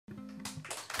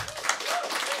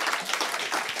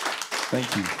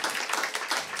Thank you.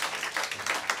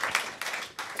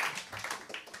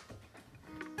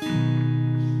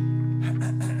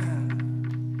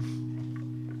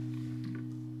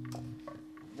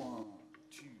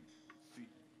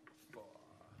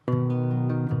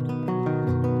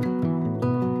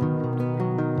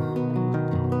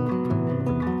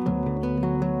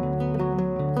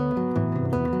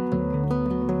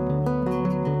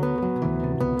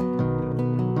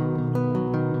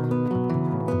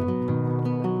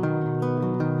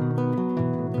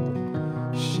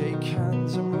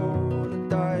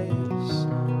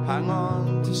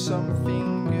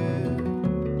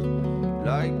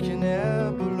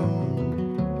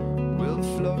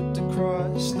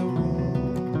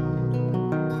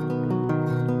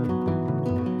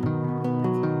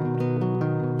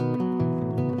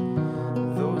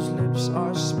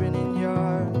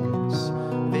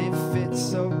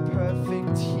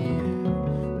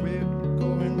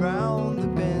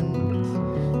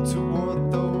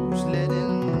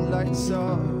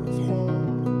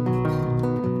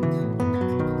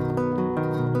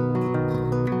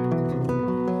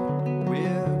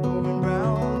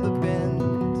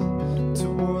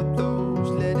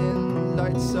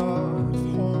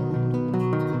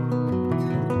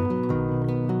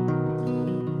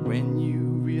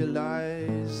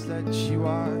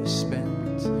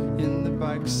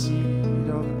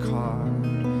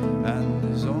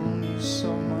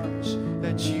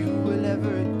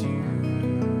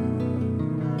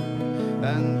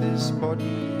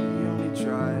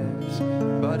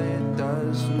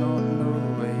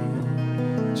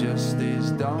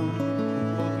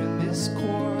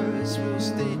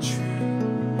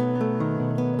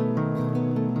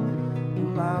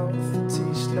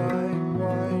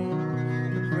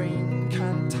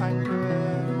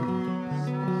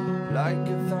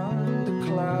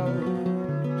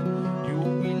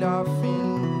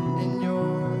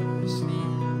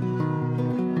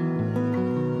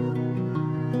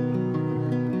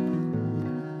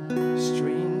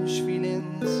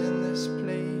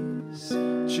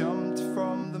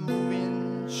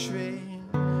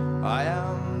 I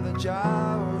am the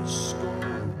gyroscope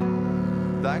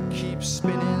that keeps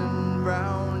spinning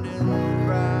round and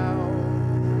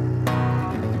round.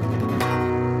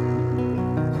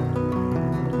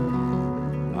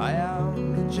 I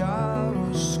am the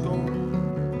gyroscope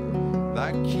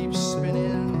that keeps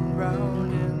spinning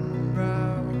round and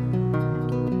round.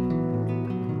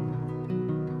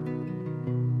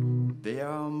 They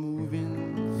are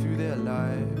moving through their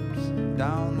lives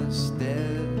down the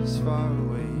stairs far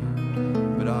away,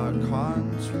 but I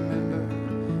can't remember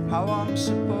how I'm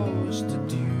supposed to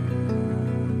do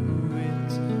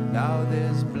it. Now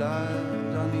there's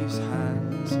blood on his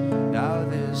hands, now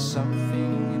there's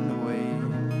something